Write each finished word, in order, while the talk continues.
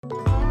Hey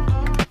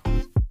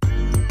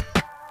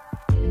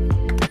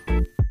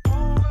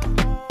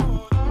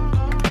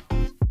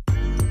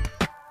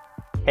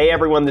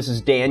everyone, this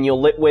is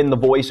Daniel Litwin, the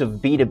voice of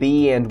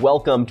B2B, and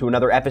welcome to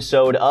another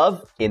episode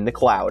of In the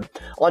Cloud.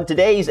 On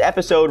today's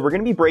episode, we're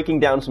going to be breaking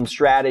down some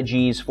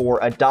strategies for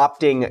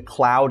adopting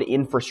cloud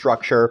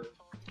infrastructure,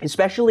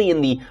 especially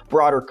in the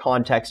broader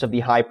context of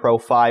the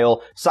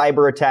high-profile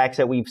cyber attacks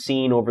that we've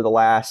seen over the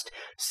last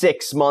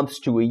 6 months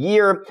to a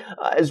year,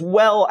 as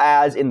well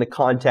as in the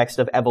context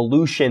of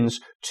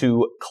evolutions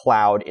to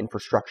cloud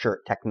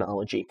infrastructure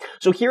technology.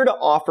 So here to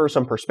offer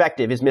some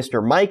perspective is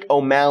Mr. Mike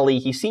O'Malley.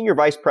 He's Senior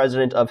Vice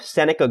President of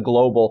Seneca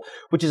Global,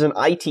 which is an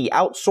IT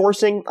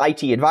outsourcing,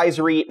 IT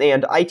advisory,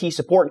 and IT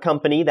support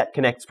company that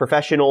connects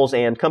professionals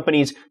and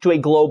companies to a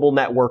global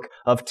network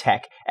of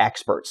tech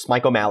experts.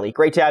 Mike O'Malley,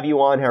 great to have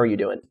you on. How are you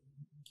doing?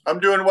 I'm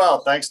doing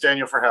well. Thanks,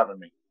 Daniel, for having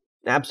me.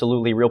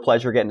 Absolutely. Real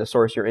pleasure getting to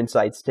source your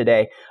insights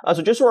today.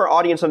 So just so our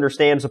audience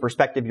understands the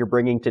perspective you're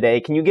bringing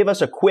today, can you give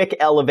us a quick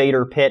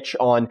elevator pitch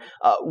on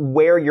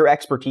where your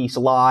expertise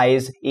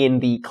lies in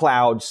the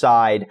cloud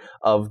side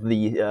of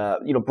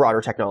the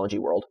broader technology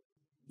world?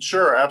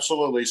 Sure,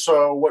 absolutely.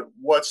 So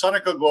what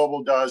Seneca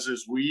Global does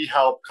is we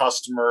help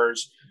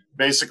customers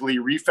basically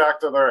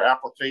refactor their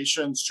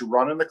applications to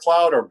run in the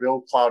cloud or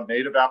build cloud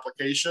native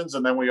applications.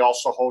 And then we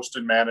also host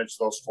and manage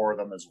those for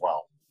them as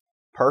well.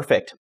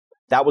 Perfect.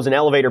 That was an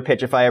elevator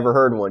pitch if I ever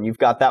heard one. You've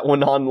got that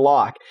one on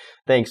lock.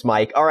 Thanks,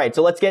 Mike. All right,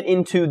 so let's get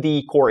into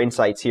the core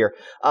insights here.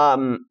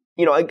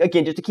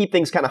 Again, just to keep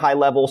things kind of high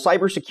level,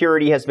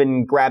 cybersecurity has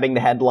been grabbing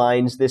the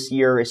headlines this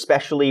year,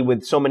 especially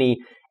with so many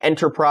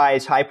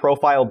enterprise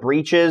high-profile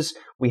breaches.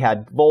 We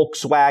had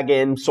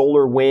Volkswagen,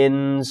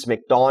 SolarWinds,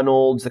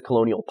 McDonald's, the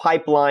Colonial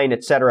Pipeline,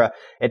 et cetera,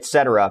 et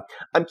cetera.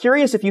 I'm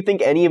curious if you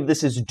think any of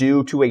this is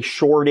due to a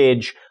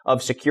shortage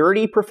of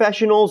security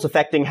professionals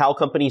affecting how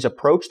companies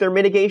approach their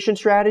mitigation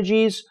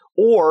strategies,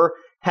 or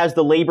has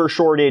the labor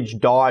shortage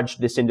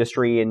dodged this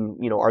industry and,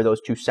 are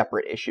those two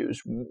separate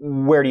issues?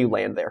 Where do you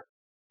land there?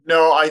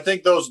 No, I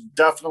think those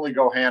definitely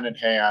go hand in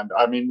hand.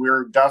 I mean,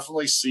 we're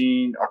definitely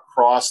seeing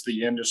across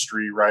the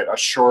industry, right, a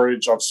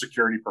shortage of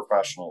security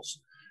professionals.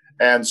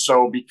 And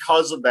so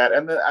because of that,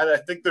 and I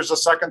think there's a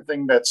second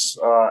thing that's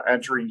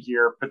entering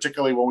here,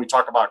 particularly when we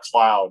talk about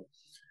cloud.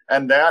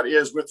 And that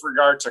is with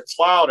regard to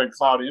cloud and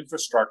cloud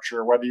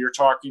infrastructure, whether you're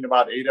talking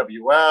about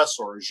AWS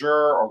or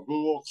Azure or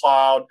Google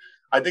Cloud,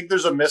 I think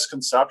there's a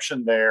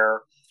misconception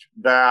there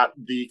that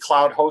the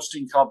cloud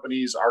hosting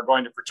companies are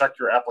going to protect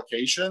your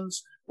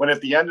applications, when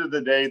at the end of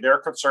the day, their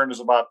concern is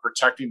about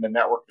protecting the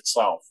network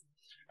itself.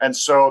 And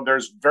so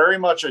there's very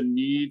much a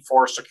need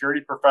for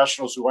security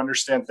professionals who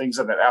understand things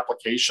at an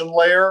application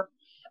layer,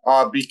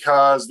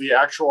 because the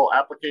actual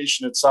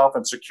application itself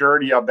and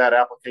security of that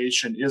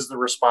application is the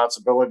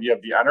responsibility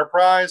of the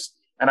enterprise.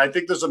 And I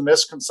think there's a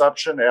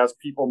misconception as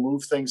people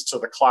move things to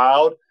the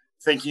cloud,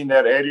 thinking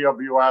that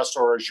AWS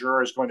or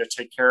Azure is going to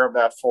take care of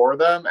that for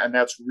them. And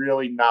that's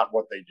really not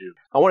what they do.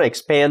 I want to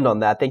expand on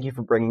that. Thank you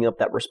for bringing up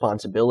that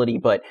responsibility.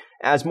 But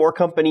as more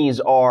companies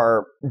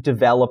are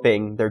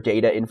developing their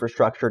data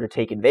infrastructure to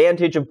take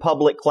advantage of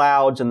public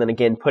clouds, and then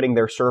again, putting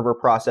their server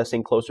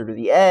processing closer to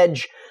the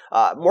edge,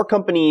 more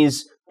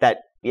companies that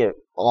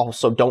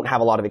also don't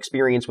have a lot of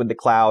experience with the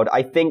cloud,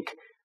 I think,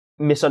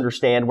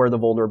 misunderstand where the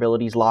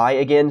vulnerabilities lie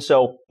again.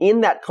 So in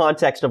that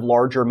context of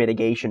larger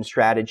mitigation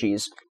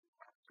strategies,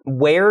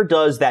 where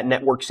does that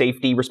network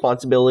safety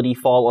responsibility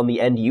fall on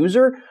the end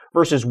user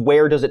versus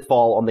where does it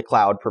fall on the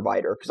cloud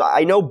provider? Because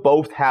I know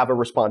both have a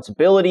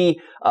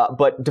responsibility,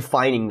 but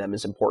defining them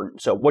is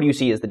important. So what do you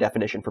see as the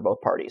definition for both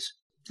parties?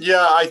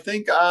 Yeah, I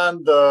think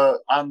on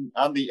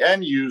the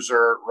end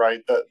user,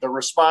 right, the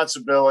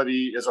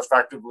responsibility is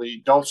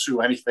effectively don't sue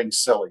anything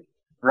silly,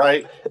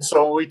 right?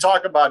 So when we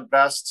talk about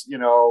best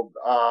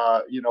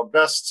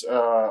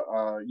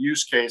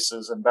use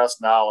cases and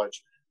best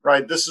knowledge,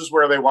 right, this is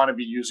where they want to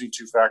be using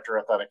two-factor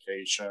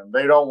authentication.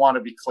 They don't want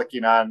to be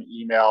clicking on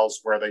emails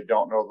where they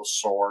don't know the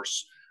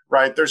source,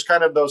 right? There's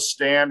kind of those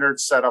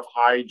standard set of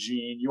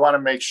hygiene. You want to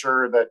make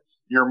sure that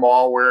your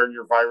malware and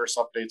your virus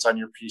updates on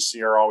your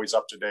PC are always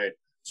up to date.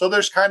 So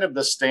there's kind of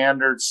the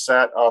standard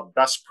set of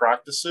best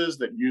practices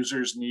that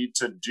users need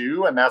to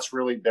do, and that's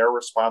really their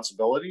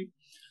responsibility.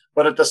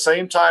 But at the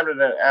same time,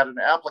 at an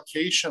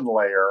application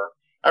layer,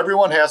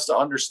 everyone has to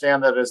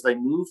understand that as they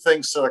move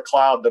things to the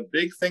cloud, the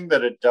big thing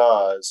that it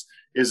does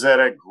is that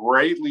it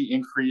greatly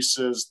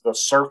increases the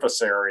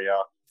surface area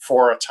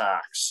for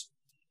attacks.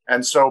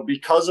 And so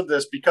because of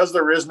this, because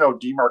there is no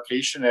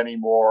demarcation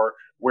anymore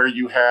where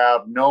you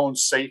have known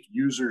safe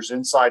users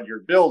inside your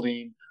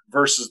building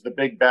versus the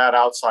big bad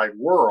outside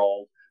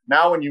world,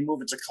 now when you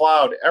move it to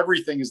cloud,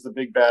 everything is the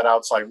big bad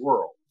outside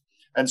world.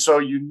 And so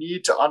you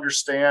need to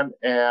understand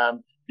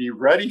and be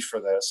ready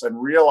for this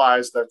and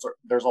realize that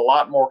there's a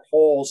lot more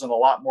holes and a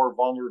lot more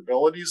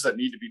vulnerabilities that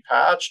need to be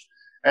patched.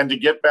 And to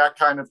get back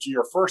kind of to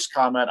your first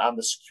comment on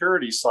the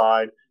security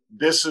side,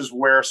 this is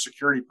where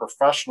security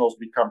professionals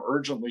become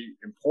urgently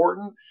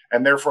important,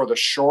 and therefore the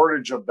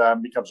shortage of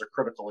them becomes a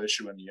critical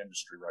issue in the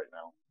industry right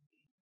now.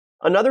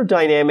 Another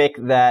dynamic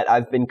that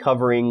I've been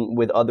covering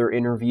with other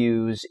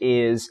interviews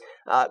is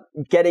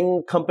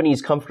getting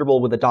companies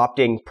comfortable with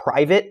adopting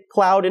private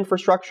cloud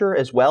infrastructure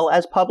as well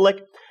as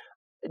public.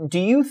 Do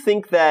you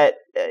think that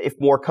if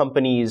more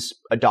companies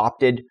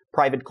adopted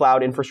private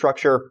cloud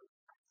infrastructure,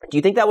 do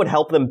you think that would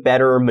help them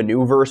better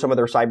maneuver some of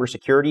their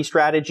cybersecurity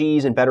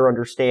strategies and better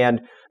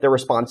understand their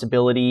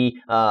responsibility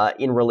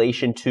in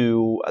relation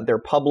to their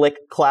public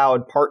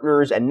cloud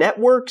partners and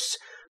networks?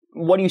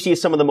 What do you see as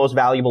some of the most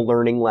valuable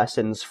learning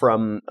lessons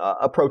from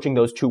approaching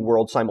those two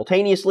worlds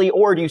simultaneously,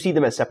 or do you see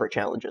them as separate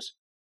challenges?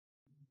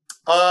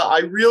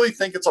 I really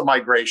think it's a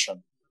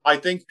migration. I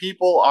think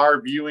people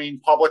are viewing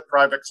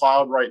public-private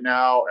cloud right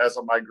now as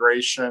a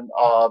migration.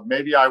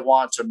 Maybe I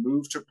want to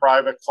move to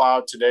private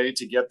cloud today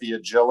to get the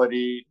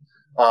agility,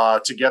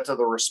 to get to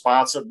the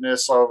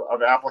responsiveness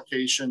of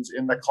applications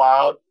in the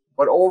cloud.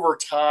 But over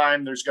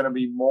time, there's going to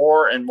be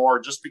more and more,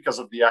 just because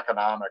of the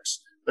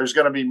economics, there's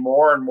going to be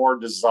more and more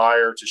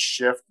desire to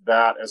shift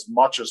that as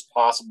much as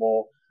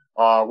possible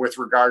with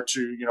regard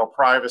to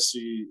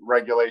privacy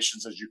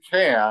regulations as you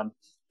can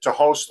to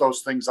host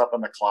those things up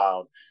in the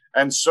cloud.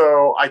 And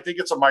so I think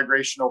it's a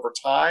migration over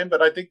time.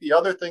 But I think the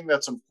other thing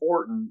that's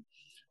important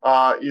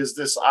is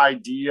this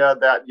idea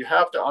that you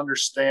have to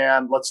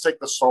understand, let's take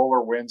the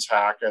SolarWinds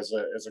hack as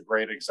a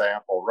great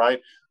example,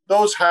 right?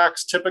 Those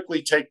hacks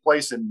typically take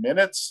place in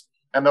minutes,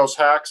 and those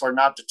hacks are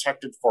not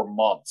detected for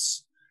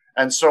months.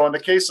 And so in the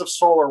case of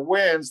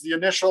SolarWinds, the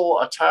initial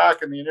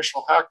attack and the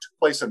initial hack took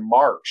place in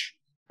March,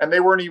 and they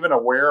weren't even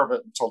aware of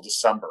it until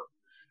December.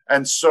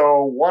 And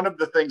so one of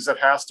the things that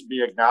has to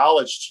be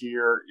acknowledged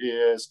here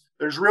is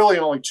there's really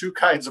only two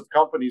kinds of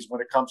companies when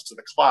it comes to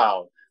the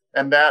cloud.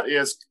 And that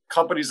is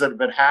companies that have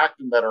been hacked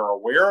and that are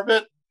aware of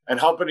it, and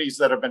companies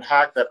that have been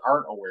hacked that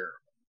aren't aware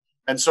of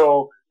it. And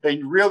so they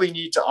really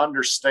need to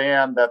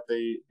understand that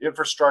the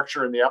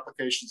infrastructure and the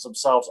applications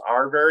themselves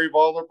are very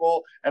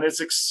vulnerable, and it's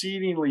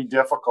exceedingly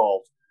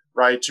difficult,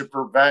 right, to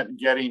prevent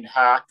getting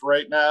hacked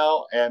right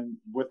now, and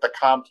with the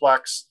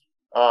complex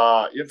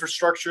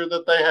infrastructure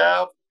that they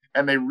have.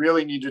 And they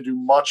really need to do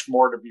much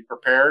more to be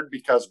prepared,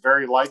 because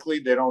very likely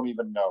they don't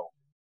even know.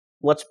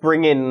 Let's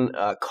bring in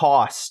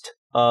cost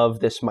of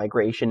this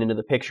migration into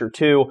the picture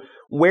too.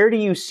 Where do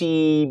you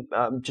see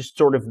just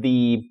sort of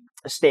the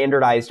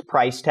standardized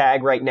price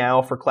tag right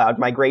now for cloud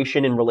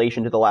migration in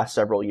relation to the last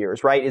several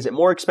years, right? Is it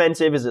more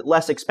expensive? Is it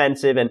less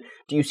expensive? And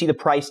do you see the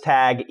price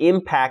tag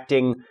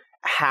impacting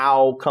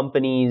how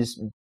companies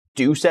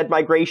do said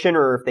migration,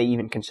 or if they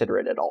even consider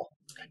it at all?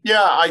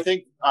 Yeah, I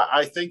think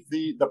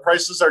the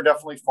prices are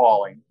definitely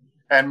falling,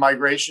 and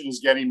migration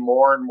is getting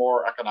more and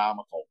more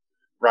economical,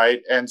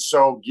 right? And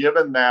so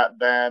given that,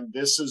 then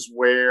this is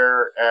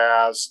where,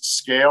 as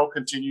scale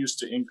continues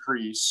to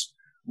increase,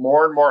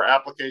 more and more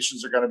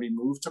applications are going to be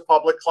moved to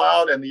public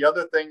cloud. And the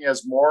other thing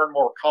is, more and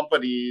more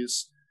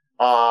companies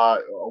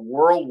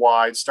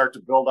worldwide start to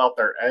build out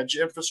their edge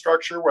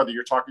infrastructure, whether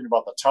you're talking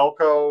about the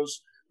telcos,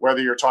 whether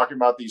you're talking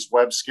about these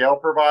web scale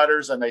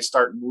providers, and they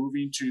start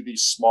moving to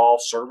these small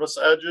service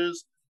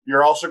edges.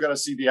 You're also going to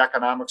see the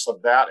economics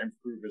of that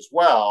improve as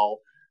well,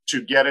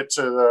 to get it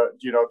to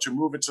to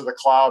move it to the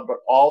cloud, but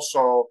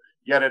also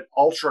get it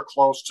ultra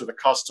close to the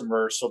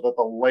customer, so that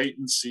the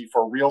latency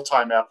for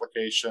real-time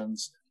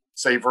applications,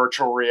 say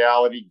virtual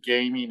reality,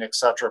 gaming, et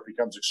cetera,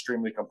 becomes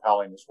extremely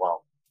compelling as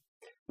well.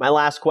 My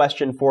last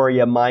question for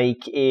you,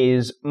 Mike,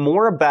 is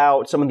more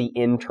about some of the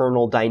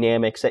internal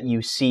dynamics that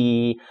you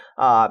see,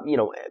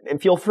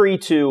 and feel free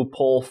to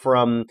pull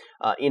from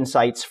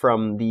insights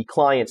from the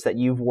clients that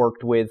you've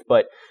worked with.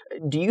 But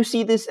do you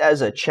see this as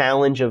a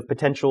challenge of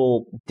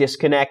potential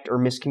disconnect or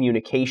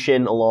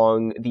miscommunication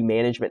along the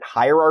management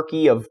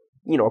hierarchy of,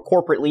 a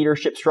corporate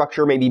leadership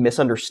structure, maybe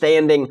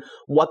misunderstanding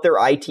what their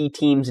IT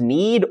teams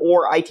need,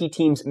 or IT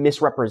teams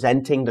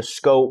misrepresenting the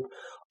scope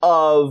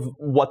of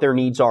what their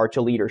needs are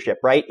to leadership,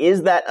 right?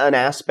 Is that an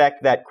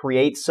aspect that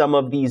creates some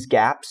of these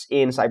gaps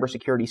in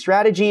cybersecurity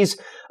strategies,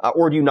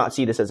 or do you not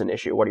see this as an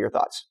issue? What are your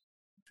thoughts?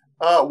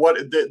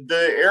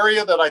 The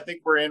area that I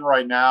think we're in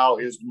right now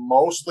is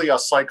mostly a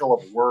cycle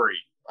of worry,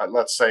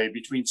 let's say,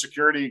 between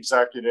security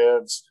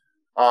executives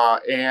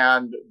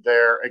and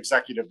their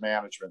executive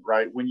management,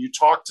 right? When you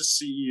talk to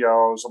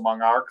CEOs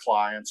among our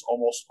clients,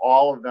 almost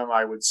all of them,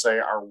 I would say,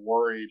 are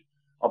worried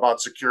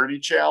about security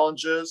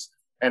challenges,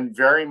 and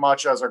very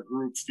much as a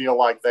group feel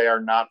like they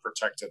are not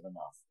protected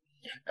enough.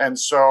 And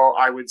so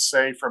I would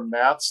say from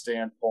that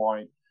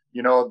standpoint,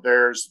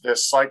 there's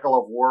this cycle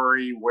of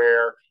worry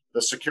where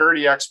the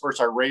security experts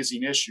are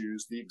raising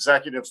issues. The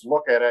executives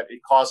look at it.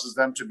 It causes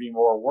them to be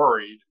more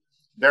worried.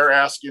 They're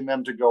asking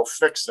them to go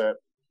fix it.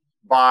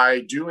 By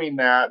doing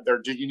that,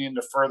 they're digging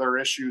into further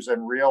issues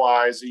and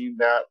realizing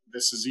that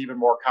this is even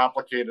more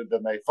complicated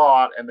than they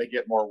thought, and they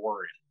get more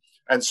worried.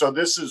 And so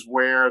this is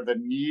where the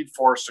need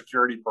for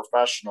security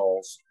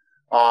professionals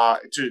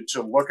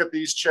to look at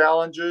these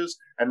challenges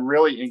and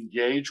really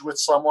engage with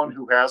someone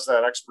who has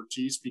that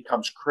expertise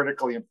becomes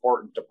critically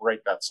important to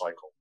break that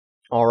cycle.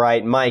 All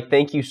right, Mike,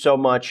 thank you so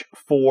much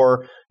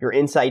for your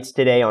insights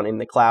today on In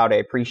the Cloud. I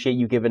appreciate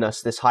you giving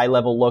us this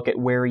high-level look at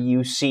where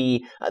you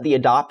see the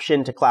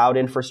adoption to cloud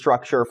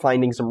infrastructure,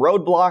 finding some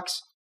roadblocks,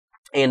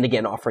 and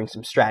again, offering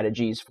some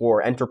strategies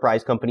for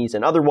enterprise companies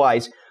and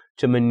otherwise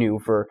to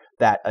maneuver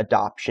that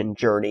adoption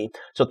journey.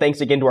 So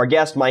thanks again to our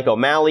guest, Mike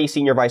O'Malley,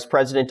 Senior Vice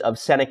President of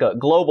Seneca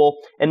Global.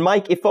 And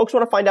Mike, if folks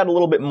want to find out a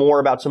little bit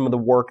more about some of the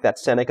work that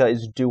Seneca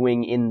is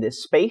doing in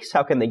this space,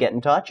 how can they get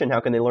in touch and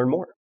how can they learn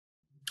more?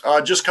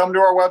 Just come to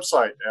our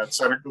website at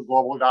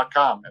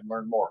senecaglobal.com and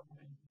learn more.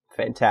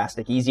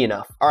 Fantastic. Easy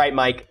enough. All right,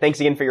 Mike, thanks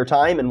again for your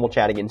time, and we'll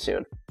chat again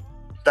soon.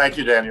 Thank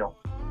you, Daniel.